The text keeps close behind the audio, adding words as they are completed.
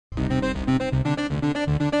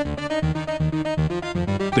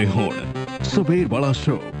ਤੇ ਹੁਣ ਸਵੇਰ ਵਾਲਾ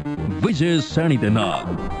ਸ਼ੋ ਵਿਜੇ ਸੈਣੀ ਦੇ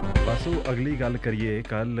ਨਾਲ। ਵਾਸੂ, ਅਗਲੀ ਗੱਲ ਕਰੀਏ।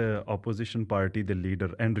 ਕੱਲ ਆਪੋਜੀਸ਼ਨ ਪਾਰਟੀ ਦੇ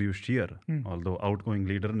leader Andrew sheer, although outgoing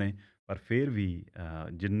leader ਨੇ, ਪਰ ਫਿਰ ਵੀ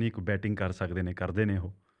ਜਿੰਨੀ ਕੁ ਬੈਟਿੰਗ ਕਰ ਸਕਦੇ ਨੇ ਕਰਦੇ ਨੇ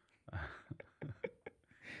ਉਹ,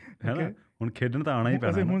 ਹੈ ਨਾ। ਹੁਣ ਖੇਡਣ ਤਾਂ ਆਉਣਾ ਹੀ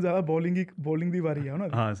ਪੈਣਾ। ਹੁਣ ਜ਼ਿਆਦਾ ਬੋਲਿੰਗ ਦੀ ਵਾਰੀ ਆ ਉਹਨਾਂ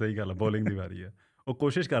ਦੀ। ਹਾਂ ਸਹੀ ਗੱਲ ਆ, ਬੋਲਿੰਗ ਦੀ ਵਾਰੀ ਆ। ਉਹ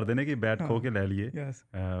ਕੋਸ਼ਿਸ਼ ਕਰਦੇ ਨੇ ਕਿ ਬੈਟ ਖੋ ਕੇ ਲੈ ਲਈਏ,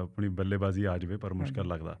 ਆਪਣੀ ਬੱਲੇਬਾਜ਼ੀ ਆ ਜਾਵੇ, ਪਰ ਮੁਸ਼ਕਲ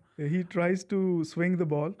ਲੱਗਦਾ। ਹੀ ਟਰਾਈਜ਼ ਟੂ ਸਵਿੰਗ ਦ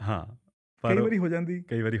ਬਾਲ। ਹਾਂ, ਕਈ ਵਾਰੀ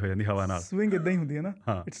ਹੋ ਜਾਂਦੀ ਹਵਾ ਨਾਲ। ਸਵਿੰਗ ਇਦਾਂ ਹੀ ਹੁੰਦੀ ਹੈ ਨਾ,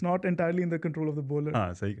 it's not ਐਂਟਾਇਰਲੀ in the control of the bowler.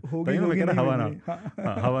 ਹਾਂ ਸਹੀ, ਮੈਂ ਕਹਿੰਦਾ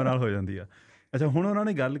ਹਵਾ ਨਾਲ ਹੋ ਜਾਂਦੀ ਆ। ਅੱਛਾ, ਹੁਣ ਉਹਨਾਂ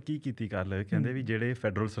ਨੇ ਗੱਲ ਕੀ ਕੀਤੀ ਕੱਲ੍ਹ, ਕਹਿੰਦੇ ਵੀ ਜਿਹੜੇ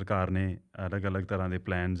ਫੈਡਰਲ ਸਰਕਾਰ ਨੇ ਅਲੱਗ ਅਲੱਗ ਤਰ੍ਹਾਂ ਦੇ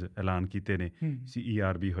ਪਲਾਨਸ ਐਲਾਨ ਕੀਤੇ ਨੇ,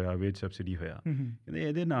 CERB ਹੋਇਆ, ਵੇਜ ਸਬਸਿਡੀ ਹੋਇਆ, ਕਹਿੰਦੇ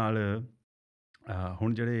ਇਹਦੇ ਨਾਲ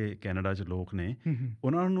ਹੁਣ ਜਿਹੜੇ ਕੈਨੇਡਾ 'ਚ ਲੋਕ ਨੇ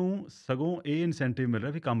ਉਹਨਾਂ ਨੂੰ ਸਗੋਂ ਇਹ ਇਨਸੈਂਟਿਵ ਮਿਲ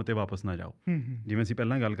ਰਿਹਾ ਵੀ ਕੰਮ 'ਤੇ ਵਾਪਸ ਨਾ ਜਾਓ। ਜਿਵੇਂ ਅਸੀਂ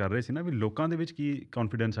ਪਹਿਲਾਂ ਗੱਲ ਕਰ ਰਹੇ ਸੀ ਨਾ, ਵੀ ਲੋਕਾਂ ਦੇ ਵਿੱਚ ਕੀ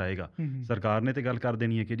ਕੌਨਫੀਡੈਂਸ ਆਏਗਾ। ਸਰਕਾਰ ਨੇ ਤਾਂ ਗੱਲ ਕਰ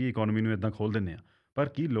ਦੇਣੀ ਹੈ ਕਿ ਜੀ ਇਕੋਨਮੀ ਨੂੰ ਇੱਦਾਂ ਖੋਲ੍ਹ ਦਿੰਦੇ ਹਾਂ, ਪਰ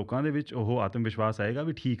ਕੀ ਲੋਕਾਂ ਦੇ ਵਿੱਚ ਉਹ ਆਤਮ ਵਿਸ਼ਵਾਸ ਆਏਗਾ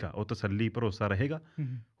ਵੀ ਠੀਕ ਆ, ਉਹ ਤਸੱਲੀ ਭਰੋਸਾ ਰਹੇਗਾ।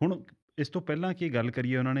 ਹੁਣ ਇਸ ਤੋਂ ਪਹਿਲਾਂ ਕੀ ਗੱਲ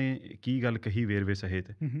ਕਰੀਏ, ਉਹਨਾਂ ਨੇ ਕੀ ਗੱਲ ਕਹੀ ਵੇਰਵੇ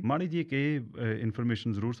ਸਹਿਤ, ਮਾੜੀ ਜੀ ਇੱਕ ਇਹ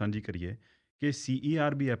ਇਨਫੋਰਮੇਸ਼ਨ ਜ਼ਰੂਰ ਸਾਂਝੀ ਕਰੀਏ ਕਿ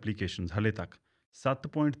CERB ਐਪਲੀਕੇਸ਼ਨਸ ਹਾਲੇ ਤੱਕ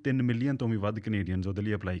 7.3 ਮਿਲੀਅਨ ਤੋਂ ਵੀ ਵੱਧ ਕੈਨੇਡੀਅਨਸ ਉਹਦੇ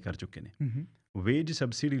ਲਈ ਅਪਲਾਈ ਕਰ ਚੁੱਕੇ ਨੇ। ਵੇਜ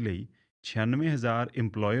ਸਬਸਿਡੀ ਲਈ 96,000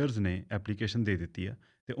 ਇੰਪਲੋਇਰਸ ਨੇ ਐਪਲੀਕੇਸ਼ਨ ਦੇ ਦਿੱਤੀ ਆ,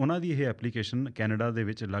 ਅਤੇ ਉਹਨਾਂ ਦੀ ਇਹ ਐਪਲੀਕੇਸ਼ਨ ਕੈਨੇਡਾ ਦੇ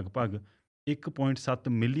ਵਿੱਚ ਲਗਭਗ 1.7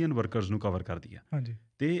 ਮਿਲੀਅਨ ਵਰਕਰਸ ਨੂੰ ਕਵਰ ਕਰਦੀ ਆ।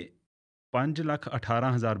 ਅਤੇ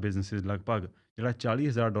 5,18,000 ਬਿਜ਼ਨਸਿਸ ਲਗਭਗ, ਜਿਹੜਾ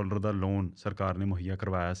 $40,000 ਦਾ ਲੋਨ ਸਰਕਾਰ ਨੇ ਮੁਹੱਈਆ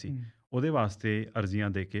ਕਰਵਾਇਆ ਸੀ, ਉਹਦੇ ਵਾਸਤੇ ਅਰਜ਼ੀਆਂ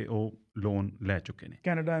ਦੇ ਕੇ ਉਹ ਲੋਨ ਲੈ ਚੁੱਕੇ ਨੇ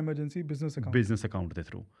ਕੈਨੇਡਾ ਐਮਰਜੈਂਸੀ ਬਿਜ਼ਨਸ ਅਕਾਊਂਟ ਦੇ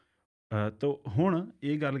ਥਰੂ। ਤਾਂ ਹੁਣ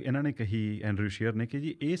ਇਹ ਗੱਲ ਇਹਨਾਂ ਨੇ ਕਹੀ, ਐਂਡਰਿਊ ਸ਼ੀਅਰ ਨੇ, ਕਿ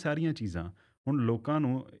ਜੀ ਇਹ ਸਾਰੀਆਂ ਚੀਜ਼ਾਂ ਹੁਣ ਲੋਕਾਂ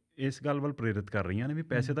ਨੂੰ ਇਸ ਗੱਲ ਵੱਲ ਪ੍ਰੇਰਿਤ ਕਰ ਰਹੀਆਂ ਨੇ ਵੀ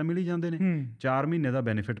ਪੈਸੇ ਤਾਂ ਮਿਲ ਹੀ ਜਾਂਦੇ ਨੇ। 4 ਮਹੀਨੇ ਦਾ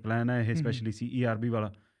ਬੈਨੀਫਿਟ ਪਲਾਨ ਹੈ ਇਹ, ਸਪੈਸ਼ਲੀ CERB ਵਾਲਾ,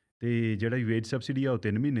 ਅਤੇ ਜਿਹੜਾ ਵੇਜ ਸਬਸਿਡੀ ਆ ਉਹ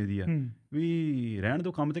 3 ਮਹੀਨੇ ਦੀ ਆ। ਵੀ ਰਹਿਣ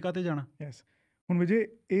ਦੋ, ਕੰਮ 'ਤੇ ਕਾਹਤੇ ਜਾਣਾ। ਹੁਣ ਵਿਜੇ,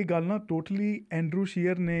 ਇਹ ਗੱਲ ਨਾ ਟੋਟਲੀ ਐਂਡਰਿਊ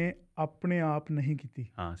ਸ਼ੀਅਰ ਨੇ ਆਪਣੇ ਆਪ ਨਹੀਂ ਕੀਤੀ।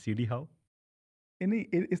 ਹਾਂ, CD ਹਾਓ ਇਹ ਨਹੀਂ,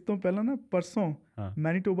 ਇਸ ਤੋਂ ਪਹਿਲਾਂ ਨਾ ਪਰਸੋਂ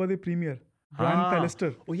ਮੈਨੀਟੋਬਾ ਦੇ ਪ੍ਰੀਮੀਅਰ ਬ੍ਰਾਇਨ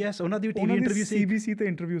ਪੈਲੇਸਟਰ, ਉਹਨਾਂ ਦੀ ਇੰਟਰਵਿਊ CBC ਤੇ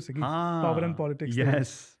ਇੰਟਰਵਿਊ ਸੀਗੀ, ਪਾਵਰ ਐਂਡ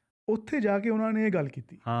ਪੋਲੀਟਿਕਸ। ਉੱਥੇ ਜਾ ਕੇ ਉਹਨਾਂ ਨੇ ਇਹ ਗੱਲ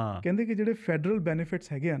ਕੀਤੀ, ਕਹਿੰਦੇ ਕਿ ਜਿਹੜੇ ਫੈਡਰਲ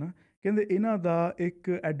ਬੈਨੀਫਿਟਸ ਹੈਗੇ ਆ ਨਾ, ਕਹਿੰਦੇ ਇਹਨਾਂ ਦਾ ਇੱਕ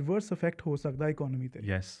ਐਡਵਰਸ ਇਫੈਕਟ ਹੋ ਸਕਦਾ ਇਕੋਨਮੀ 'ਤੇ।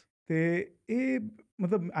 ਅਤੇ ਇਹ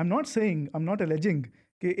ਮਤਲਬ ਆਮ ਨਾਟ ਅਲੈਜਿੰਗ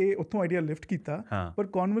ਕਿ ਇਹ ਉੱਥੋਂ ਆਈਡੀਆ ਲਿਫਟ ਕੀਤਾ, ਪਰ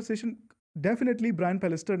ਕਨਵਰਸੇਸ਼ਨ ਡੈਫੀਨੇਟਲੀ ਬ੍ਰਾਇਨ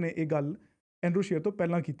ਪੈਲੇਸਟਰ ਨੇ ਇਹ ਗੱਲ ਐਂਡਰਿਊ ਸ਼ੀਅਰ ਤੋਂ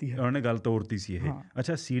ਪਹਿਲਾਂ ਕੀਤੀ ਹੈ। ਉਹਨਾਂ ਨੇ ਗੱਲ ਤੋਰਤੀ ਸੀ ਇਹ।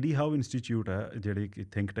 ਅੱਛਾ, CD ਹਾਓ ਇੰਸਟੀਚਿਊਟ ਆ, ਜਿਹੜੀ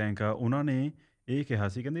ਥਿੰਕ ਟੈਂਕ ਆ, ਉਹਨਾਂ ਨੇ ਇਹ ਕਿਹਾ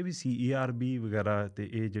ਸੀ, ਕਹਿੰਦੇ ਵੀ CERB ਵਗੈਰਾ ਅਤੇ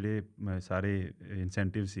ਇਹ ਜਿਹੜੇ ਸਾਰੇ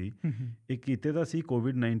ਇਨਸੈਂਟਿਵ ਸੀ, ਇਹ ਕੀਤੇ ਤਾਂ ਸੀ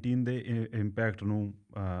COVID-19 ਦੇ ਇੰਪੈਕਟ ਨੂੰ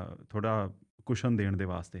ਥੋੜ੍ਹਾ ਕੁਸ਼ਨ ਦੇਣ ਦੇ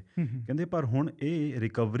ਵਾਸਤੇ, ਕਹਿੰਦੇ, ਪਰ ਹੁਣ ਇਹ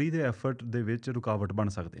ਰਿਕਵਰੀ ਦੇ ਐਫਰਟ ਦੇ ਵਿੱਚ ਰੁਕਾਵਟ ਬਣ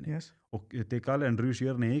ਸਕਦੇ ਨੇ। ਅਤੇ ਕੱਲ੍ਹ ਐਂਡਰਿਊ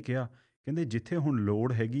ਸ਼ੀਅਰ ਨੇ ਇਹ ਕਿਹਾ, ਕਹਿੰਦੇ ਜਿੱਥੇ ਹੁਣ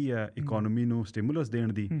ਲੋੜ ਹੈਗੀ ਆ ਇਕੋਨਮੀ ਨੂੰ ਸਟਿਮੂਲਸ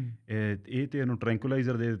ਦੇਣ ਦੀ, ਇਹ ਤੇ ਇਹਨੂੰ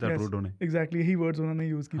ਟਰੈਂਕੁਲਾਈਜ਼ਰ ਦੇ ਦਿੱਤਾ ਟਰੂਡੋ ਨੇ। ਐਗਜ਼ੈਕਟਲੀ ਇਹੀ ਵਰਡਸ ਉਹਨਾਂ ਨੇ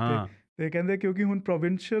ਯੂਜ਼ ਕੀਤੇ। ਅਤੇ ਕਹਿੰਦੇ ਕਿਉਂਕਿ ਹੁਣ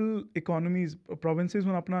ਪ੍ਰੋਵਿੰਸ਼ੀਅਲ ਪ੍ਰੋਵਿੰਸਿਸ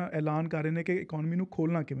ਹੁਣ ਆਪਣਾ ਐਲਾਨ ਕਰ ਰਹੇ ਨੇ ਕਿ ਇਕੋਨਮੀ ਨੂੰ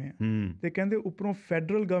ਖੋਲ੍ਹਣਾ ਕਿਵੇਂ ਹੈ, ਅਤੇ ਕਹਿੰਦੇ ਉੱਪਰੋਂ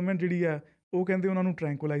ਫੈਡਰਲ ਗਵਰਨਮੈਂਟ ਜਿਹੜੀ ਆ ਉਹ ਕਹਿੰਦੇ ਉਹਨਾਂ ਨੂੰ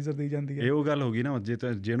ਟਰੈਂਕੁਲਾਈਜ਼ਰ ਦੇਈ ਜਾਂਦੀ ਹੈ। ਇਹ ਉਹ ਗੱਲ ਹੋ ਗਈ ਨਾ, ਜੇ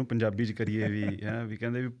ਇਹਨੂੰ ਪੰਜਾਬੀ 'ਚ ਕਰੀਏ ਵੀ ਹੈ ਵੀ,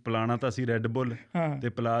 ਕਹਿੰਦੇ ਵੀ ਪਿਲਾਣਾ ਤਾਂ ਅਸੀਂ ਰੈੱਡ ਬੁੱਲ, ਅਤੇ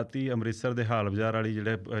ਪਿਲਾਤੀ ਅੰਮ੍ਰਿਤਸਰ ਦੇ ਹਾਲ ਬਾਜ਼ਾਰ ਵਾਲੀ,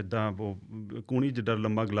 ਜਿਹੜਾ ਇੱਦਾਂ ਉਹ ਕੂਣੀ ਜਿੱਡਾ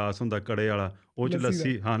ਲੰਬਾ ਗਲਾਸ ਹੁੰਦਾ ਕੜੇ ਵਾਲਾ, ਉਹ 'ਚ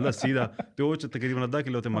ਲੱਸੀ, ਲੱਸੀ ਦਾ, ਅਤੇ ਉਹ 'ਚ ਤਕਰੀਬਨ ਅੱਧਾ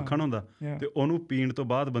ਕਿਲੋ 'ਤੇ ਮੱਖਣ ਹੁੰਦਾ, ਅਤੇ ਉਹਨੂੰ ਪੀਣ ਤੋਂ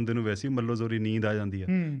ਬਾਅਦ ਬੰਦੇ ਨੂੰ ਵੈਸੇ ਹੀ ਮੱਲੋ ਜ਼ੋਰੀ ਨੀਂਦ ਆ ਜਾਂਦੀ ਆ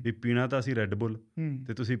ਵੀ ਪੀਣਾ ਤਾਂ ਅਸੀਂ ਰੈੱਡ ਬੁੱਲ,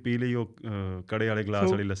 ਅਤੇ ਤੁਸੀਂ ਪੀ ਲਈ ਉਹ ਕੜੇ ਵਾਲੇ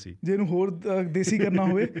ਗਲਾਸ ਵਾਲੀ ਲੱਸੀ। ਜੇ ਇਹਨੂੰ ਹੋਰ ਦੇਸੀ ਕਰਨਾ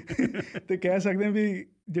ਹੋਵੇ ਤਾਂ ਕਹਿ ਸਕਦੇ ਹਾਂ ਵੀ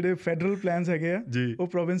ਜਿਹੜੇ ਫੈਡਰਲ ਪਲਾਨਸ ਹੈਗੇ ਆ ਉਹ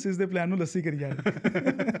ਪ੍ਰੋਵਿੰਸਿਸ ਦੇ ਪਲਾਨ ਨੂੰ ਲੱਸੀ ਕਰੀ ਜਾਣ।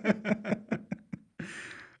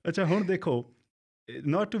 ਅੱਛਾ, ਹੁਣ ਦੇਖੋ,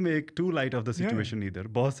 ਨਾਟ to make to light of the situation either,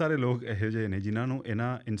 ਬਹੁਤ ਸਾਰੇ ਲੋਕ ਇਹੋ ਜਿਹੇ ਨੇ ਜਿਨ੍ਹਾਂ ਨੂੰ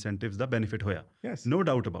ਇਹਨਾਂ ਇਨਸੈਂਟਿਵਸ ਦਾ ਬੈਨੀਫਿਟ ਹੋਇਆ, ਨੋ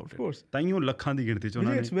ਡਾਊਟ ਅਬਾਊਟ ਇਟ। ਤਾਂਹੀਓ ਲੱਖਾਂ ਦੀ ਗਿਣਤੀ 'ਚ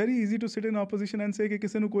ਉਹਨਾਂ ਨੇ, it's very easy to sit in opposition and ਸੇ ਕਿ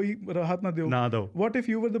ਕਿਸੇ ਨੂੰ ਕੋਈ ਰਾਹਤ ਨਾ ਦਿਓ। What if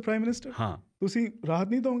you were the prime minister? ਤੁਸੀਂ ਰਾਹਤ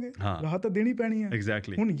ਨਹੀਂ ਦਿਓਗੇ, ਰਾਹਤ ਤਾਂ ਦੇਣੀ ਪੈਣੀ ਹੈ।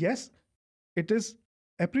 ਐਗਜ਼ੈਕਟਲੀ। ਹੁਣ ਯੈਸ, ਇਟ ਇਜ਼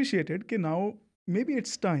ਐਪਰੀਸ਼ੀਏਟਡ ਕਿ ਨਾਓ ਮੇਬੀ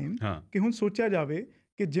ਇਟਸ ਟਾਈਮ ਕਿ ਹੁਣ ਸੋਚਿਆ ਜਾਵੇ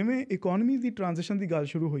ਕਿ ਜਿਵੇਂ ਇਕੋਨਮੀ ਦੀ ਟ੍ਰਾਂਜੀਸ਼ਨ ਦੀ ਗੱਲ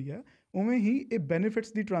ਸ਼ੁਰੂ ਹੋਈ ਹੈ, ਉਵੇਂ ਹੀ ਇਹ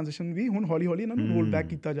ਬੈਨੀਫਿਟਸ ਦੀ ਟ੍ਰਾਂਜੀਸ਼ਨ ਵੀ ਹੁਣ ਹੌਲੀ ਹੌਲੀ ਇਹਨਾਂ ਨੂੰ ਰੋਲ ਬੈਕ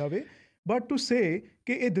ਕੀਤਾ ਜਾਵੇ। ਬਟ ਟੂ ਸੇ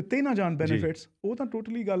ਕਿ ਇਹ ਦਿੱਤੇ ਨਾ ਜਾਣ ਬੈਨੀਫਿਟਸ, ਉਹ ਤਾਂ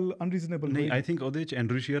ਟੋਟਲੀ ਗੱਲ ਅਨਰੀਜ਼ਨੇਬਲ ਨਹੀਂ। ਆਈ ਥਿੰਕ ਉਹਦੇ 'ਚ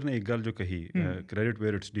ਐਂਡਰਿਊ ਸ਼ੀਅਰ ਨੇ ਇੱਕ ਗੱਲ ਜੋ ਕਹੀ, ਕ੍ਰੈਡਿਟ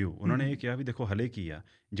ਵੇਅਰ ਇਟਸ ਡਿਊ, ਉਹਨਾਂ ਨੇ ਇਹ ਕਿਹਾ ਵੀ ਦੇਖੋ ਹਲੇ ਕੀ ਆ,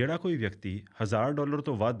 ਜਿਹੜਾ ਕੋਈ ਵਿਅਕਤੀ $1,000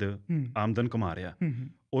 ਤੋਂ ਵੱਧ ਆਮਦਨ ਕਮਾ ਰਿਹਾ,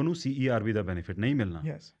 ਉਹਨੂੰ CERB ਦਾ ਬੈਨੀਫਿਟ ਨਹੀਂ ਮਿਲਣਾ।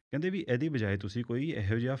 ਕਹਿੰਦੇ ਵੀ ਇਹਦੀ ਬਜਾਏ ਤੁਸੀਂ ਕੋਈ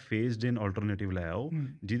ਇਹੋ ਜਿਹਾ ਫੇਜ਼ਡ ਇਨ ਆਲਟਰਨੇਟਿਵ ਲੈ ਆਓ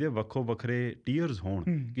ਜਿਹਦੇ ਵੱਖੋ ਵੱਖਰੇ ਟੀਅਰਸ ਹੋਣ,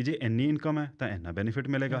 ਕਿ ਜੇ ਇੰਨੀ ਇਨਕਮ ਹੈ ਤਾਂ ਇੰਨਾ ਬੈਨੀਫਿਟ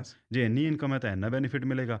ਮਿਲੇਗਾ, ਜੇ ਇੰਨੀ ਇਨਕਮ ਹੈ ਤਾਂ ਇੰਨਾ ਬੈਨੀਫਿਟ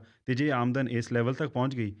ਮਿਲੇਗਾ, ਅਤੇ ਜੇ ਆਮਦਨ ਇਸ ਲੈਵਲ ਤੱਕ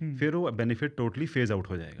ਪਹੁੰਚ ਗਈ ਫਿਰ ਉਹ ਬੈਨੀਫਿਟ ਟੋਟਲੀ ਫੇਜ਼ ਆਊਟ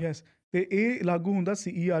ਹੋ ਜਾਏਗਾ। ਅਤੇ ਇਹ ਲਾਗੂ ਹੁੰਦਾ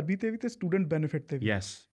CERB 'ਤੇ ਵੀ ਅਤੇ ਸਟੂਡੈਂਟ ਬੈਨੀਫਿਟ 'ਤੇ ਵੀ।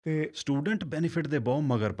 ਅਤੇ ਸਟੂਡੈਂਟ ਬੈਨੀਫਿਟ ਦੇ ਬਹੁਤ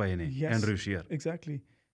ਮਗਰ ਪਏ ਨੇ ਐਂਡਰਿਊ ਸ਼ੀਅਰ। ਐਗਜ਼ੈਕਟਲੀ।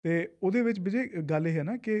 ਅਤੇ ਉਹਦੇ ਵਿੱਚ ਵਿਜੇ ਗੱਲ ਇਹ ਹੈ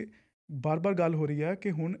ਨਾ ਕਿ ਬਾਰ-ਬਾਰ ਗੱਲ ਹੋ ਰਹੀ ਹੈ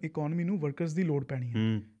ਕਿ ਹੁਣ ਇਕੋਨਮੀ ਨੂੰ ਵਰਕਰਸ ਦੀ ਲੋੜ ਪੈਣੀ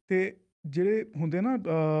ਹੈ, ਅਤੇ ਜਿਹੜੇ ਹੁੰਦੇ ਨਾ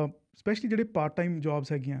ਸਪੈਸ਼ਲੀ ਜਿਹੜੇ ਪਾਰਟ ਟਾਈਮ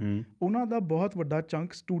ਜੌਬਸ ਹੈਗੀਆਂ ਉਹਨਾਂ ਦਾ ਬਹੁਤ ਵੱਡਾ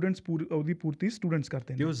ਚੰਕ ਸਟੂਡੈਂਟਸ ਉਹਦੀ ਪੂਰਤੀ ਸਟੂਡੈਂਟਸ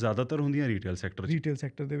ਕਰਦੇ ਨੇ। ਉਹ ਜ਼ਿਆਦਾਤਰ ਹੁੰਦੀਆਂ ਰਿਟੇਲ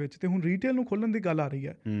ਸੈਕਟਰ ਦੇ ਵਿੱਚ। ਤੇ ਹੁਣ ਰਿਟੇਲ ਨੂੰ ਖੋਲ੍ਹਣ ਦੀ ਗੱਲ ਆ ਰਹੀ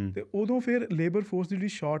ਹੈ ਤੇ ਉਦੋਂ ਫਿਰ ਲੇਬਰ ਫੋਰਸ ਦੀ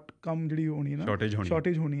ਜਿਹੜੀ ਜਿਹੜੀ ਹੋਣੀ ਹੈ ਨਾ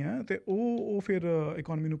ਸ਼ਾਰਟੇਜ ਹੋਣੀ ਹੈ ਤੇ ਉਹ ਫਿਰ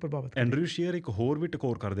ਇਕੋਨਮੀ ਨੂੰ ਪ੍ਰਭਾਵਿਤ ਕਰੇਗੀ। ਐਂਡਰਿਊ ਸ਼ੀਅਰ ਇੱਕ ਹੋਰ ਵੀ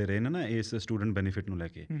ਟਕੋਰ ਕਰਦੇ ਰਹੇ ਨੇ ਨਾ ਇਸ ਸਟੂਡੈਂਟ ਬੈਨੀਫਿਟ ਨੂੰ ਲੈ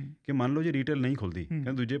ਕੇ ਕਿ ਮੰਨ ਲਓ ਜੇ ਰਿਟੇਲ ਨਹੀਂ ਖੁੱਲ੍ਹਦੀ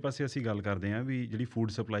ਕਹਿੰਦੇ ਦੂਜੇ ਪਾਸੇ ਅਸੀਂ ਗੱਲ ਕਰਦੇ ਹਾਂ ਵੀ ਜਿਹੜੀ ਫੂਡ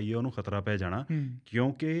ਸਪਲਾਈ ਹੈ ਉਹਨੂੰ ਖਤਰਾ ਪੈ ਜਾਣਾ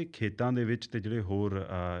ਕਿਉਂਕਿ ਖੇਤਾਂ ਦੇ ਵਿੱਚ ਤੇ ਜਿਹੜੇ ਹੋਰ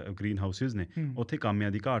ਗ੍ਰੀਨ ਹਾਊਸਿਸ ਨੇ ਉੱਥੇ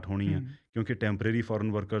ਕਾਮਿਆਂ ਦੀ ਘਾਟ ਹੋਣੀ ਆ ਕਿਉਂਕਿ ਟੈਂਪਰੇਰੀ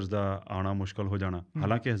ਫੋਰਨ ਵਰਕਰਸ ਦਾ ਆਉਣਾ ਮੁਸ਼ਕਲ ਹੋ ਜਾਣਾ।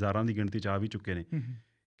 ਹਾਲਾਂਕਿ ਹਜ਼ਾਰਾਂ ਦੀ ਗਿਣਤੀ 'ਚ ਆ ਵੀ ਚੁੱਕੇ ਨੇ।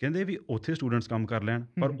 ਕਹਿੰਦੇ ਵੀ ਉੱਥੇ ਸਟੂਡੈਂਟਸ ਕੰਮ ਕਰ ਲੈਣ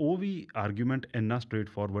ਪਰ ਉਹ ਵੀ ਆਰਗੂਮੈਂਟ ਇੰਨਾ ਸਟ੍ਰੇਟ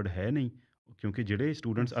ਫਾਰਵਰਡ ਹੈ ਨਹੀਂ ਕਿਉਂਕਿ ਜਿਹੜੇ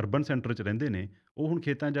ਸਟੂਡੈਂਟਸ ਅਰਬਨ ਸੈਂਟਰ 'ਚ ਰਹਿੰਦੇ ਨੇ ਉਹ ਹੁਣ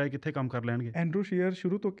ਖੇਤਾਂ ਜਾਏ ਕਿੱਥੇ ਕੰਮ ਕਰ ਲੈਣਗੇ। ਐਂਡਰੂ ਸ਼ੀਅਰ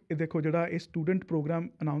ਸ਼ੁਰੂ ਤੋਂ ਦੇਖੋ ਜਿਹੜਾ ਇਹ ਸਟੂਡੈਂਟ ਪ੍ਰੋਗਰਾਮ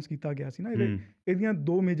ਅਨਾਊਂਸ ਕੀਤਾ ਗਿਆ ਸੀ ਨਾ ਇਹਦੀਆਂ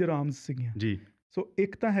 2 ਮੇਜਰ ਆਰਮਸ ਸੀਗੀਆਂ ਜੀ। ਸੋ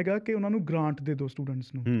ਇੱਕ ਤਾਂ ਹੈਗਾ ਕਿ ਉਹਨਾਂ ਨੂੰ ਗ੍ਰਾਂਟ ਦੇ ਦਿਓ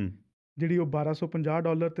ਸਟੂਡੈਂਟਸ ਨੂੰ ਜਿਹੜੀ ਉਹ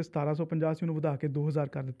 $1250 ਤੇ 1750 ਸੀ ਉਹਨੂੰ ਵਧਾ ਕੇ 2000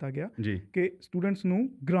 ਕਰ ਦਿੱਤਾ ਗਿਆ ਕਿ ਸਟੂਡੈਂਟਸ ਨੂੰ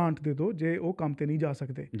ਗ੍ਰਾਂਟ ਦੇ ਦਿਓ ਜੇ ਉਹ ਕੰਮ ਤੇ ਨਹੀਂ ਜਾ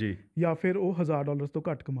ਸਕਦੇ ਜਾਂ ਫਿਰ ਉਹ $1000 ਤੋਂ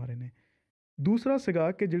ਘੱਟ ਕਮਾ ਰਹੇ ਨੇ। ਦੂਸਰਾ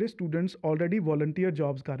ਸੀਗਾ ਕਿ ਜਿਹੜੇ ਸਟੂਡੈਂਟਸ ਆਲਰੇਡੀ ਵੋਲੰਟੀਅਰ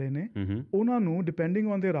ਜੌਬਸ ਕਰ ਰਹੇ ਨੇ ਉਹਨਾਂ ਨੂੰ ਡਿਪੈਂਡਿੰਗ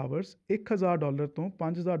ਔਨ ਦੇਅਰ ਆਵਰਸ $1000 ਤੋਂ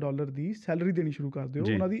 $5000 ਦੀ ਸੈਲਰੀ ਦੇਣੀ ਸ਼ੁਰੂ ਕਰ ਦਿਓ,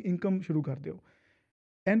 ਉਹਨਾਂ ਦੀ ਇਨਕਮ ਸ਼ੁਰੂ ਕਰ ਦਿਓ।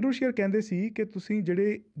 ਐਂਡਰੂ ਸ਼ੀਅਰ ਕਹਿੰਦੇ ਸੀ ਕਿ ਤੁਸੀਂ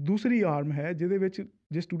ਜਿਹੜੇ ਦੂਸਰੀ ਆਰਮ ਹੈ ਜਿਹਦੇ ਵਿੱਚ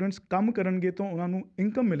ਜੇ ਸਟੂਡੈਂਟਸ ਕੰਮ ਕਰਨਗੇ ਤਾਂ ਉਹਨਾਂ ਨੂੰ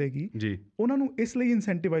ਇਨਕਮ ਮਿਲੇਗੀ ਉਹਨਾਂ ਨੂੰ ਇਸ ਲਈ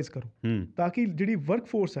ਇਨਸੈਂਟੀਵਾਈਜ਼ ਕਰੋ ਤਾਂ ਕਿ ਜਿਹੜੀ ਵਰਕ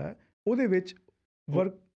ਫੋਰਸ ਹੈ ਉਹਦੇ ਵਿੱਚ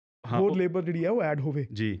ਹੋਰ ਲੇਬਰ ਜਿਹੜੀ ਹੈ ਉਹ ਐਡ ਹੋਵੇ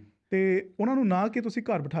ਤੇ ਉਹਨਾਂ ਨੂੰ ਨਾ ਕਿ ਤੁਸੀਂ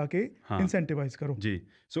ਘਰ ਬਿਠਾ ਕੇ ਇਨਸੈਂਟੀਵਾਈਜ਼ ਕਰੋ ਜੀ।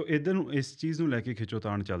 ਸੋ ਇੱਧਰ ਨੂੰ ਇਸ ਚੀਜ਼ ਨੂੰ ਲੈ ਕੇ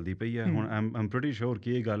ਖਿੱਚੋਤਾਣ ਚੱਲਦੀ ਪਈ ਹੈ। ਹੁਣ ਆਮ ਪ੍ਰੀਟੀ ਸ਼ੋਰ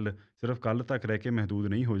ਕਿ ਇਹ ਗੱਲ ਸਿਰਫ ਕੱਲ੍ਹ ਤੱਕ ਰਹਿ ਕੇ ਮਹਿਦੂਦ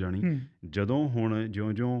ਨਹੀਂ ਹੋ ਜਾਣੀ। ਜਦੋਂ ਹੁਣ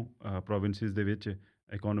ਜਿਉਂ ਪ੍ਰੋਵਿੰਸਿਸ ਦੇ ਵਿੱਚ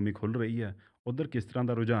ਇਕੋਨਮੀ ਖੁੱਲ੍ਹ ਰਹੀ ਹੈ ਉੱਧਰ ਕਿਸ ਤਰ੍ਹਾਂ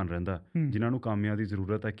ਦਾ ਰੁਝਾਨ ਰਹਿੰਦਾ ਜਿਨ੍ਹਾਂ ਨੂੰ ਕਾਮਿਆਂ ਦੀ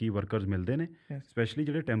ਜ਼ਰੂਰਤ ਹੈ ਕੀ ਵਰਕਰਸ ਮਿਲਦੇ ਨੇ ਸਪੈਸ਼ਲੀ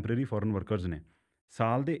ਜਿਹੜੇ ਟੈਂਪਰੇਰੀ ਫੋਰਨ ਵਰਕਰਸ ਨੇ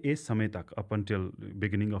ਸਾਲ ਦੇ ਇਸ ਸਮੇਂ ਤੱਕ ਅਪ ਅੰਟਿਲ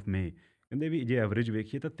ਬਿਗਨਿੰਗ ਆਫ ਮੇ ਕਹਿੰਦੇ ਵੀ ਜੇ ਐਵਰੇਜ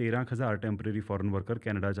ਵੇਖੀਏ ਤਾਂ 13000 ਟੈਂਪਰੇਰੀ ਫੋਰਨ ਵਰਕਰ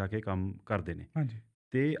ਕੈਨੇਡਾ ਜਾ ਕੇ ਕੰਮ ਕਰਦੇ ਨੇ।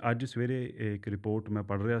 ਤੇ ਅੱਜ ਸਵੇਰੇ ਇੱਕ ਰਿਪੋਰਟ ਮੈਂ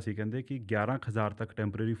ਪੜ੍ਹ ਰਿਹਾ ਸੀ ਕਹਿੰਦੇ ਕਿ 11000 ਤੱਕ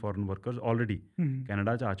temporary foreign workers already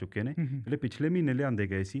Canada 'ਚ ਆ ਚੁੱਕੇ ਨੇ ਜਿਹੜੇ ਪਿਛਲੇ ਮਹੀਨੇ ਲਿਆਂਦੇ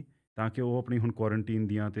ਗਏ ਸੀ ਤਾਂ ਕਿ ਉਹ ਆਪਣੀ ਹੁਣ ਕੁਆਰੰਟੀਨ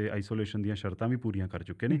ਦੀਆਂ ਤੇ ਆਈਸੋਲੇਸ਼ਨ ਦੀਆਂ ਸ਼ਰਤਾਂ ਵੀ ਪੂਰੀਆਂ ਕਰ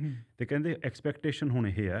ਚੁੱਕੇ ਨੇ। ਤੇ ਕਹਿੰਦੇ ਐਕਸਪੈਕਟੇਸ਼ਨ ਹੁਣ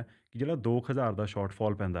ਇਹ ਹੈ ਕਿ ਜਿਹੜਾ 2000 ਦਾ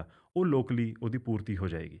ਸ਼ਾਰਟਫਾਲ ਪੈਂਦਾ ਉਹ ਲੋਕਲੀ ਉਹਦੀ ਪੂਰਤੀ ਹੋ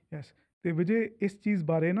ਜਾਏਗੀ। ਤੇ ਵਿਜੇ ਇਸ ਚੀਜ਼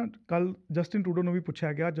ਬਾਰੇ ਨਾ ਕੱਲ ਜਸਟਿਨ ਟਰੂਡੋ ਨੂੰ ਵੀ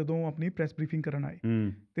ਪੁੱਛਿਆ ਗਿਆ ਜਦੋਂ ਆਪਣੀ ਪ੍ਰੈਸ ਬਰੀਫਿੰਗ ਕਰਨ ਆਏ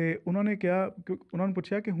ਤੇ ਉਹਨਾਂ ਨੇ ਕਿਹਾ ਉਹਨਾਂ ਨੂੰ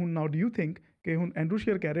ਪੁੱਛਿਆ ਕਿ ਹੁਣ ਨਾਓ ਡੂ ਯੂ ਥਿੰਕ ਕਿ ਹੁਣ ਐਂਡਰੂ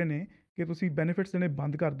ਸ਼ੀਅਰ ਕਹਿ ਰਹੇ ਨੇ ਕਿ ਤੁਸੀਂ ਬੈਨੀਫਿਟਸ ਦੇਣੇ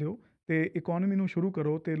ਬੰਦ ਕਰ ਦਿਓ ਤੇ ਇਕੋਨਮੀ ਨੂੰ ਸ਼ੁਰੂ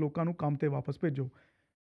ਕਰੋ ਤੇ ਲੋਕਾਂ ਨੂੰ ਕੰਮ ਤੇ ਵਾਪਸ ਭੇਜੋ।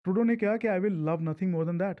 ਟਰੂਡੋ ਨੇ ਕਿਹਾ ਕਿ I will love nothing more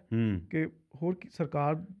than that ਕਿ ਹੋਰ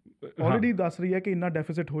ਸਰਕਾਰ ਆਲਰੇਡੀ ਦੱਸ ਰਹੀ ਹੈ ਕਿ ਇੰਨਾ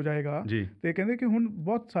ਡੈਫਿਸਿਟ ਹੋ ਜਾਏਗਾ ਤੇ ਕਹਿੰਦੇ ਕਿ ਹੁਣ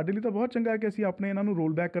ਬਹੁਤ ਸਾਡੇ ਲਈ ਤਾਂ ਬਹੁਤ ਚੰਗਾ ਹੈ ਕਿ ਅਸੀਂ ਆਪਣੇ ਇਹਨਾਂ ਨੂੰ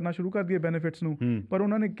ਰੋਲ ਬੈਕ ਕਰਨਾ ਸ਼ੁਰੂ ਕਰ ਦਈਏ ਬੈਨੀਫਿਟਸ ਨੂੰ ਪਰ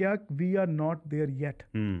ਉਹਨਾਂ ਨੇ ਕਿਹਾ ਵੀ ਆਰ ਨਾਟ ਦੇਅਰ ਯੈਟ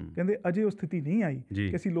ਕਹਿੰਦੇ ਅਜੇ ਉਹ ਸਥਿਤੀ ਨਹੀਂ ਆਈ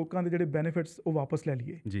ਕਿ ਅਸੀਂ ਲੋਕਾਂ ਦੇ ਜਿਹੜੇ ਬੈਨੀਫਿਟਸ ਉਹ ਵਾਪਸ ਲੈ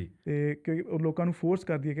ਲਈਏ ਤੇ ਕਿ ਉਹ ਲੋਕਾਂ ਨੂੰ ਫੋਰਸ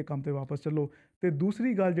ਕਰ ਦਈਏ ਕਿ ਕੰਮ ਤੇ ਵਾਪਸ ਚੱਲੋ। ਤੇ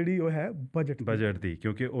ਦੂਸਰੀ ਗੱਲ ਜਿਹੜੀ ਉਹ ਹੈ ਬਜਟ ਦੀ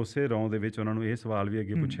ਕਿਉਂਕਿ ਉਸੇ ਰੌਂ ਦੇ ਵਿੱਚ ਉਹਨਾਂ ਨੂੰ ਇਹ ਸਵਾਲ ਵੀ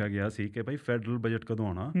ਅੱਗੇ ਪੁੱਛਿਆ ਗਿਆ ਸੀ ਕਿ ਭਾਈ ਫੈਡਰਲ ਬਜਟ ਕਦੋਂ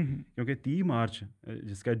ਆਉਣਾ ਕਿਉਂਕਿ 30 ਮਾਰਚ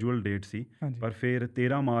ਸਕੈਜੂਅਲ ਡੇਟ ਸੀ ਪਰ ਫਿਰ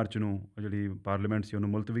 13 ਮਾਰਚ ਨੂੰ ਜਿਹੜੀ ਪਾਰਲੀਮੈਂਟ ਸੀ ਉਹਨੂੰ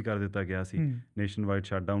ਮੁਲਤਵੀ ਕਰ ਦਿੱਤਾ ਗਿਆ ਸੀ ਨੇਸ਼ਨ ਵਾਈਡ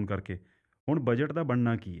ਸ਼ਟਡਾਊਨ ਕਰਕੇ। ਹੁਣ ਬਜਟ ਦਾ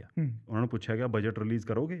ਬਣਨਾ ਕੀ ਆ ਉਹਨਾਂ ਨੂੰ ਪੁੱਛਿਆ ਗਿਆ ਬਜਟ ਰਿਲੀਜ਼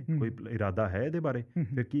ਕਰੋਗੇ ਕੋਈ ਇਰਾਦਾ ਹੈ ਇਹਦੇ ਬਾਰੇ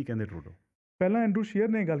ਫਿਰ ਕੀ ਕਹਿੰਦੇ ਟਰੂਡੋ? ਪਹਿਲਾਂ ਐਂਡਰੂ ਸ਼ੀਅਰ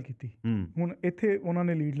ਨੇ ਗੱਲ ਕੀਤੀ ਹੁਣ ਇੱਥੇ ਉਹਨਾਂ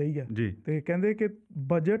ਨੇ ਲੀਡ ਲਈ ਹੈ ਤੇ ਕਹਿੰਦੇ ਕਿ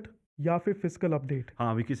ਬਜਟ ਜਾਂ ਫਿਰ ਫਿਸਕਲ ਅਪਡੇਟ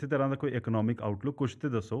ਵੀ ਕਿਸੇ ਤਰ੍ਹਾਂ ਦਾ ਕੋਈ ਇਕਨੋਮਿਕ ਆਊਟਲੁੱਕ ਕੁਛ ਤੇ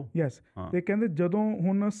ਦੱਸੋ। ਤੇ ਕਹਿੰਦੇ ਜਦੋਂ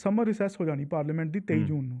ਹੁਣ ਸਮਰ ਰਿਸੈਸ ਹੋ ਜਾਣੀ ਪਾਰਲੀਮੈਂਟ ਦੀ 23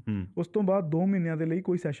 ਜੂਨ ਨੂੰ ਉਸ ਤੋਂ ਬਾਅਦ 2 ਮਹੀਨਿਆਂ ਦੇ ਲਈ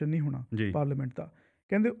ਕੋਈ ਸੈਸ਼ਨ ਨਹੀਂ ਹੋਣਾ ਪਾਰਲੀਮੈਂਟ ਦਾ।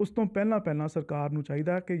 ਕਹਿੰਦੇ ਉਸ ਤੋਂ ਪਹਿਲਾਂ ਸਰਕਾਰ ਨੂੰ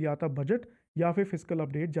ਚਾਹੀਦਾ ਕਿ ਜਾਂ ਤਾਂ ਬਜਟ ਜਾਂ ਫਿਰ ਫਿਸਕਲ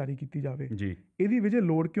ਅਪਡੇਟ ਜਾਰੀ ਕੀਤੀ ਜਾਵੇ। ਇਹਦੀ ਵਜ੍ਹਾ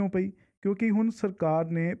ਲੋੜ ਕਿਉਂ ਪਈ ਕਿਉਂਕਿ ਹੁਣ ਸਰਕਾਰ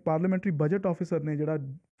ਨੇ ਪਾਰਲੀਮੈਂਟਰੀ ਬਜਟ ਆਫਿਸਰ ਨੇ ਜਿਹੜਾ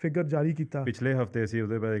ਫਿਗਰ ਜਾਰੀ ਕੀਤਾ ਪਿਛਲੇ ਹਫ਼ਤੇ ਅਸੀਂ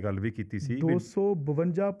ਉਹਦੇ ਬਾਰੇ ਗੱਲ ਵੀ ਕੀਤੀ ਸੀ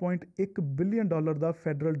 $252.1 ਬਿਲੀਅਨ ਦਾ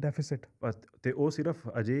ਫੈਡਰਲ ਡੈਫਿਸਿਟ। ਤੇ ਉਹ ਸਿਰਫ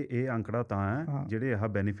ਅਜੇ ਇਹ ਅੰਕੜਾ ਤਾਂ ਹੈ ਜਿਹੜੇ ਆਹ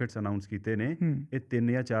ਬੈਨੀਫਿਟਸ ਅਨਾਊਂਸ ਕੀਤੇ ਨੇ ਇਹ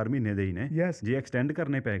 3 ਜਾਂ 4 ਮਹੀਨੇ ਦੇ ਹੀ ਨੇ ਜੇ ਐਕਸਟੈਂਡ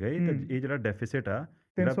ਕਰਨੇ ਪੈ ਗਏ ਤਾਂ ਇਹ ਜਿਹੜਾ ਡੈਫਿਸਿਟ ਆ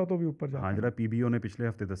 300 ਤੋਂ ਵੀ ਉੱਪਰ ਜਾਣਾ ਜਿਹੜਾ ਪੀਬੀਓ ਨੇ ਪਿਛਲੇ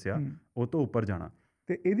ਹਫ਼ਤੇ ਦੱਸਿਆ ਉਹ ਤੋਂ ਉੱਪਰ ਜਾਣਾ।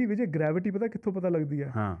 ਤੇ ਇਹਦੀ ਵਜ੍ਹਾ ਗ੍ਰੈਵਿਟੀ ਪਤਾ ਕਿੱਥੋਂ ਪਤਾ ਲੱਗਦੀ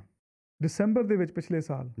ਹੈ? ਦਸੰਬਰ ਦੇ ਵਿੱਚ ਪਿਛਲੇ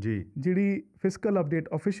ਸਾਲ ਜਿਹੜੀ ਫਿਸਕਲ ਅਪਡੇਟ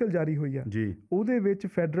ਆਫੀਸ਼ੀਅਲ ਜਾਰੀ ਹੋਈ ਹੈ ਉਹਦੇ ਵਿੱਚ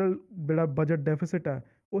ਫੈਡਰਲ ਜਿਹੜਾ ਬਜਟ ਡੈਫਿਸਿਟ ਹੈ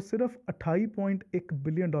ਉਹ ਸਿਰਫ $28.1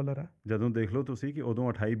 ਬਿਲੀਅਨ ਹੈ। ਜਦੋਂ ਦੇਖ ਲਓ ਤੁਸੀਂ ਕਿ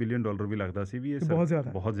ਉਦੋਂ $28 ਬਿਲੀਅਨ ਵੀ ਲੱਗਦਾ ਸੀ ਵੀ ਇਹ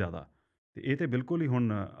ਬਹੁਤ ਜ਼ਿਆਦਾ ਤੇ ਇਹ ਤੇ ਬਿਲਕੁਲ ਹੀ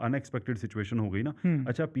ਹੁਣ ਅਨਐਕਸਪੈਕਟਡ ਸਿਚੁਏਸ਼ਨ ਹੋ ਗਈ ਨਾ।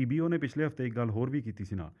 ਅੱਛਾ ਪੀਬੀਓ ਨੇ ਪਿਛਲੇ ਹਫ਼ਤੇ ਇੱਕ ਗੱਲ ਹੋਰ ਵੀ ਕੀਤੀ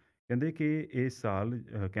ਸੀ ਨਾਲ ਕਹਿੰਦੇ ਕਿ ਇਸ ਸਾਲ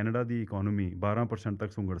ਕੈਨੇਡਾ ਦੀ ਇਕੋਨਮੀ 12%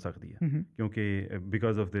 ਤੱਕ ਸੁੰਗੜ ਸਕਦੀ ਹੈ ਕਿਉਂਕਿ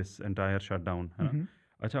because of this entire shutdown ਹੈ ਨਾ।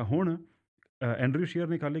 ਅੱਛਾ ਹੁਣ ਐਂਡਰਿਊ ਸ਼ੀਅਰ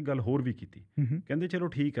ਨੇ ਕੱਲ੍ਹ ਇੱਕ ਗੱਲ ਹੋਰ ਵੀ ਕੀਤੀ, ਕਹਿੰਦੇ ਚਲੋ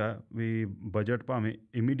ਠੀਕ ਆ ਵੀ ਬਜਟ ਭਾਵੇਂ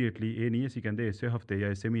ਇਮੀਡੀਏਟਲੀ ਇਹ ਨਹੀਂ ਅਸੀਂ ਕਹਿੰਦੇ ਇਸੇ ਹਫ਼ਤੇ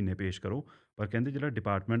ਜਾਂ ਇਸੇ ਮਹੀਨੇ ਪੇਸ਼ ਕਰੋ, ਪਰ ਕਹਿੰਦੇ ਜਿਹੜਾ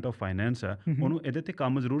ਡਿਪਾਰਟਮੈਂਟ ਆਫ ਫਾਈਨੈਂਸ ਆ ਉਹਨੂੰ ਇਹਦੇ 'ਤੇ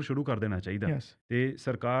ਕੰਮ ਜ਼ਰੂਰ ਸ਼ੁਰੂ ਕਰ ਦੇਣਾ ਚਾਹੀਦਾ। ਅਤੇ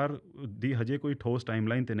ਸਰਕਾਰ ਦੀ ਹਜੇ ਕੋਈ ਠੋਸ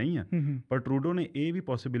ਟਾਈਮਲਾਈਨ 'ਤੇ ਨਹੀਂ ਆ, ਪਰ ਟਰੂਡੋ ਨੇ ਇਹ ਵੀ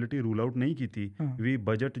ਪੋਸੀਬਿਲਿਟੀ ਰੂਲ ਆਊਟ ਨਹੀਂ ਕੀਤੀ ਵੀ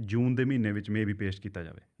ਬਜਟ ਜੂਨ ਦੇ ਮਹੀਨੇ ਵਿੱਚ ਮੇ ਵੀ ਪੇਸ਼ ਕੀਤਾ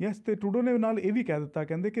ਜਾਵੇ। ਯੈਸ, ਅਤੇ ਟਰੂਡੋ ਨੇ ਨਾਲ ਇਹ ਵੀ ਕਹਿ ਦਿੱਤਾ,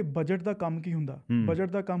 ਕਹਿੰਦੇ ਕਿ ਬਜਟ ਦਾ ਕੰਮ ਕੀ ਹੁੰਦਾ,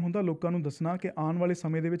 ਬਜਟ ਦਾ ਕੰਮ ਹੁੰਦਾ ਲੋਕਾਂ ਨੂੰ ਦੱਸਣਾ ਕਿ ਆਉਣ ਵਾਲੇ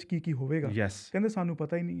ਸਮੇਂ ਦੇ ਵਿੱਚ ਕੀ ਕੀ ਹੋਵੇਗਾ। ਕਹਿੰਦੇ ਸਾਨੂੰ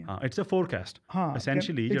ਪਤਾ ਹੀ ਨਹੀਂ ਹੈ। It's a forecast.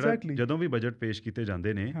 ਐਸੈਂਸ਼ੀਅਲੀ ਜਿਹੜਾ ਜਦੋਂ ਵੀ ਬਜਟ ਪੇਸ਼ ਕੀਤੇ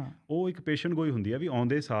ਜਾਂਦੇ ਨੇ ਉਹ ਇੱਕ ਪੇਸ਼ੈਂਟ ਗੋਈ ਹੁੰਦੀ ਆ ਵੀ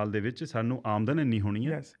ਆਉਂਦੇ ਸਾਲ ਦੇ ਵਿੱਚ ਸਾਨੂੰ ਆਮਦਨ ਇੰਨੀ ਹੋਣੀ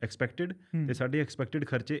ਹੈ ਐਕਸਪੈਕਟਿਡ, ਤੇ ਸਾਡੇ ਐਕਸਪੈਕਟਿਡ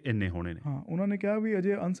ਖਰਚੇ ਇੰਨੇ ਹੋਣੇ ਨੇ। ਉਹਨਾਂ ਨੇ ਕਿਹਾ ਵੀ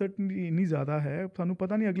ਅਜੇ ਅਨਸਰਟਨਟੀ ਇੰਨੀ ਜ਼ਿਆਦਾ ਹੈ, ਸਾਨੂੰ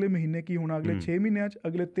ਪਤਾ ਨਹੀਂ ਅਗਲੇ ਮਹੀਨੇ ਕੀ ਹੋਣਾ, ਅਗਲੇ 6 ਮਹੀਨਿਆਂ 'ਚ,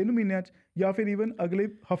 ਅਗਲੇ 3 ਮਹੀਨਿਆਂ 'ਚ, ਜਾਂ ਫਿਰ ਈਵਨ ਅਗਲੇ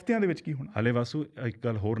ਹਫ਼ਤਿਆਂ ਦੇ ਵਿੱਚ ਕੀ ਹੋਣਾ। ਹਲੇ ਵਾਸੂ ਇੱਕ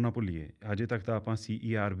ਗੱਲ ਹੋਰ ਨਾ ਭੁੱਲੀਏ, ਹਜੇ ਤੱਕ ਤਾਂ ਆਪਾਂ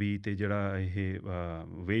CERB ਤੇ ਜਿਹੜਾ ਇਹ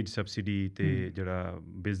ਵੇਜ ਸਬਸਿਡੀ ਤੇ ਜਿਹੜਾ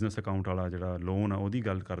ਬਿਜ਼ਨਸ ਅਕਾਊਂਟ ਵਾਲਾ ਜਿਹੜਾ ਲੋਨ ਆ ਉਹਦੀ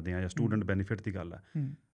ਗੱਲ ਕਰਦੇ ਆ, ਜਾਂ ਸਟੂਡੈਂਟ ਬੈਨੀਫਿਟ ਦੀ ਗੱਲ ਆ।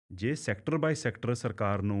 ਜੇ ਸੈਕਟਰ ਬਾਈ ਸੈਕਟਰ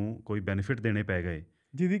ਸਰਕਾਰ ਨੂੰ ਕੋਈ ਬੈਨੀਫਿਟ ਦੇਣੇ ਪੈ ਗਏ,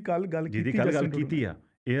 ਜਿਹਦੀ ਕੱਲ੍ਹ ਗੱਲ ਕੀਤੀ ਆ,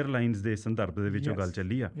 ਏਅਰਲਾਈਨਸ ਦੇ ਸੰਦਰਭ ਦੇ ਵਿੱਚ ਉਹ ਗੱਲ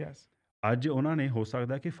ਚੱਲੀ ਆ, ਅੱਜ ਉਹਨਾਂ ਨੇ ਹੋ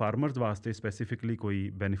ਸਕਦਾ ਕਿ ਫਾਰਮਰਸ ਵਾਸਤੇ ਸਪੈਸੀਫਿਕਲੀ ਕੋਈ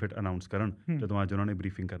ਬੈਨੀਫਿਟ ਅਨਾਊਂਸ ਕਰਨ ਜਦੋਂ ਅੱਜ ਉਹਨਾਂ ਨੇ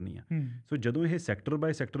ਬਰੀਫਿੰਗ ਕਰਨੀ ਆ। ਸੋ ਜਦੋਂ ਇਹ ਸੈਕਟਰ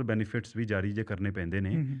ਬਾਈ ਸੈਕਟਰ ਬੈਨੀਫਿਟਸ ਵੀ ਜਾਰੀ ਜੇ ਕਰਨੇ ਪੈਂਦੇ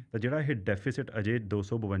ਨੇ, ਤਾਂ ਜਿਹੜਾ ਇਹ ਡੈਫਿਸਿਟ ਅਜੇ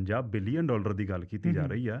 $252 ਬਿਲੀਅਨ ਦੀ ਗੱਲ ਕੀਤੀ ਜਾ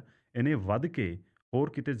ਰਹੀ ਆ, ਇਹਨੇ ਵੱਧ ਕੇ ਹੋਰ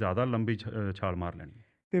ਕਿਤੇ ਜ਼ਿਆਦਾ ਲੰਬੀ ਛਾਲ ਮਾਰ ਲੈਣੀ।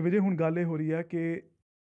 ਅਤੇ ਵਿਜੇ ਹੁਣ ਗੱਲ ਇਹ ਹੋ ਰਹੀ ਆ ਕਿ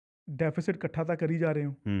ਡੈਫਿਸਿਟ ਇਕੱਠਾ ਤਾਂ ਕਰੀ ਜਾ ਰਹੇ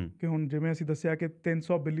ਹੋ ਕਿ ਹੁਣ ਜਿਵੇਂ ਅਸੀਂ ਦੱਸਿਆ ਕਿ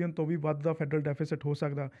 300 ਬਿਲੀਅਨ ਤੋਂ ਵੀ ਵੱਧ ਦਾ ਫੈਡਰਲ ਡੈਫਿਸਿਟ ਹੋ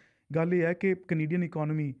ਸਕਦਾ। ਗੱਲ ਇਹ ਹੈ ਕਿ ਕੈਨੇਡੀਅਨ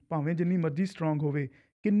ਇਕੋਨਮੀ ਭਾਵੇਂ ਜਿੰਨੀ ਮਰਜ਼ੀ ਸਟਰੋਂਗ ਹੋਵੇ,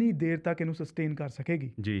 ਕਿੰਨੀ ਦੇਰ ਤੱਕ ਇਹਨੂੰ ਸਸਟੇਨ ਕਰ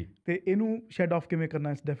ਸਕੇਗੀ ਜੀ, ਅਤੇ ਇਹਨੂੰ ਸ਼ੈਡ ਆਫ ਕਿਵੇਂ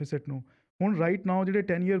ਕਰਨਾ ਇਸ ਡੈਫਿਸਿਟ ਨੂੰ। ਹੁਣ ਰਾਈਟ ਨਾਓ ਜਿਹੜੇ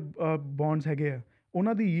 10 ਈਅਰ ਬੌਂਡਸ ਹੈਗੇ ਆ,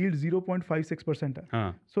 ਉਹਨਾਂ ਦੀ ਯੀਲਡ 0.56%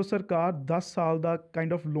 ਹੈ। ਸੋ ਸਰਕਾਰ 10 ਸਾਲ ਦਾ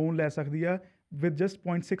ਕਾਈਂਡ ਆਫ ਲੋਨ ਲੈ ਸਕਦੀ ਆ with just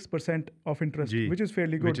 0.6% of interest, which is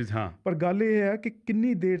fairly good. ਪਰ ਗੱਲ ਇਹ ਹੈ ਕਿ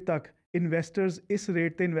ਕਿੰਨੀ ਦੇਰ ਤੱਕ ਇਨਵੈਸਟਰਸ ਇਸ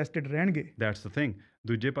ਰੇਟ ਤੇ ਇਨਵੈਸਟਡ ਰਹਿਣਗੇ। That's the thing.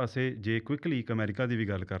 ਦੂਜੇ ਪਾਸੇ ਜੇ ਕੁਇਕਲੀ ਇੱਕ ਅਮਰੀਕਾ ਦੀ ਵੀ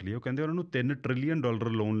ਗੱਲ ਕਰ ਲਈਏ, ਉਹ ਕਹਿੰਦੇ ਉਹਨਾਂ ਨੂੰ $3 ਟ੍ਰਿਲੀਅਨ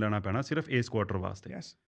ਲੋਨ ਲੈਣਾ ਪੈਣਾ ਸਿਰਫ ਇਸ ਕੁਆਟਰ ਵਾਸਤੇ।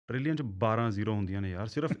 ਟ੍ਰਿਲੀਅਨ 'ਚ 12 ਜ਼ੀਰੋ ਹੁੰਦੀਆਂ ਨੇ ਯਾਰ,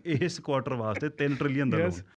 ਸਿਰਫ ਇਸ ਕੁਆਟਰ ਵਾਸਤੇ $3 ਟ੍ਰਿਲੀਅਨ ਦਾ ਲੋਨ।